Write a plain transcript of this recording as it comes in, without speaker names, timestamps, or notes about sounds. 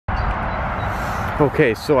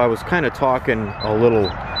Okay, so I was kind of talking a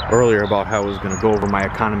little earlier about how I was going to go over my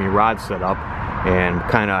economy rod setup, and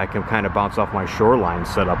I can kind of bounce off my shoreline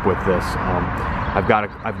setup with this. I've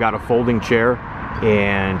got a folding chair,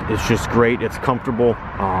 and it's just great. It's comfortable.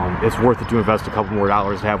 It's worth it to invest a couple more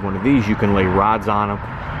dollars to have one of these. You can lay rods on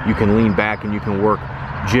them. You can lean back and you can work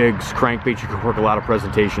jigs, crankbaits. You can work a lot of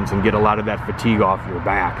presentations and get a lot of that fatigue off your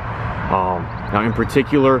back. Now in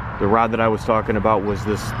particular, the rod that I was talking about was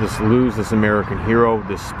this Lew's, this American Hero,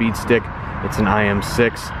 this speed stick. It's an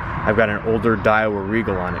IM6. I've got an older Daiwa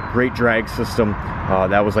Regal on it. Great drag system.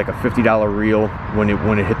 That was like a $50 reel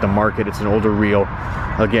when it hit the market. It's an older reel.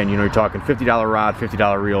 Again, you know, you're talking $50 rod,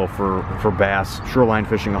 $50 reel for bass. Shoreline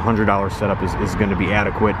fishing, $100 setup is going to be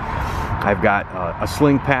adequate. I've got a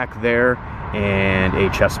sling pack there and a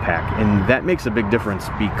chest pack, and that makes a big difference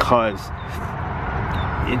because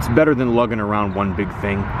it's better than lugging around one big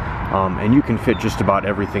thing, and you can fit just about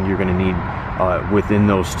everything you're going to need within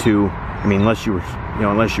those two. I mean, unless you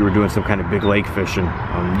were doing some kind of big lake fishing,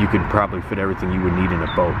 you could probably fit everything you would need in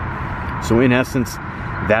a boat. So in essence,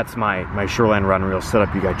 that's my shoreline rod and reel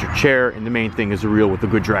setup. You got your chair, and the main thing is a reel with a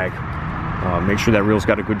good drag. Make sure that reel's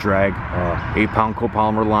got a good drag. 8-pound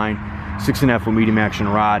copolymer line, 6.5 foot medium action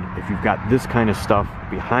rod. If you've got this kind of stuff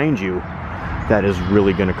behind you, that is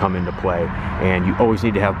really going to come into play. And you always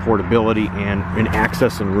need to have portability and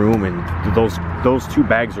access and room, and those two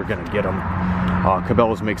bags are going to get them.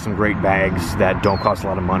 Cabela's make some great bags that don't cost a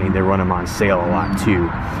lot of money. They run them on sale a lot too.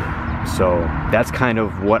 So that's kind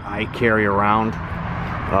of what I carry around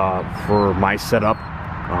for my setup.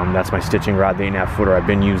 That's my stitching rod, the 8.5 footer I've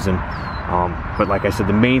been using. But like I said,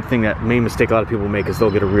 the main mistake a lot of people make is they'll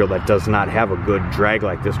get a reel that does not have a good drag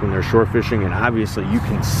like this when they're shore fishing. And obviously you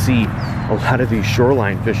can see a lot of these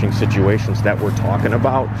shoreline fishing situations that we're talking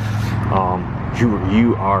about.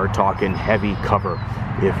 You are talking heavy cover.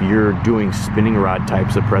 If you're doing spinning rod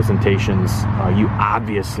types of presentations, you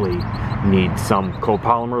obviously need some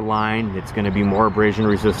copolymer line. It's going to be more abrasion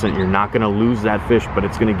resistant. You're not going to lose that fish, but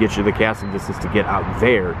it's going to get you the casting distance to get out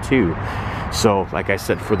there too. So like I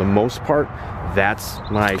said, for the most part, that's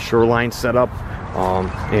my shoreline setup,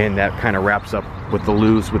 and that kind of wraps up with the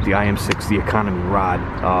Lew's, with the IM6, the economy rod.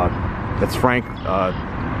 That's Frank.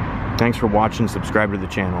 Thanks for watching. Subscribe to the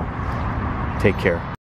channel. Take care.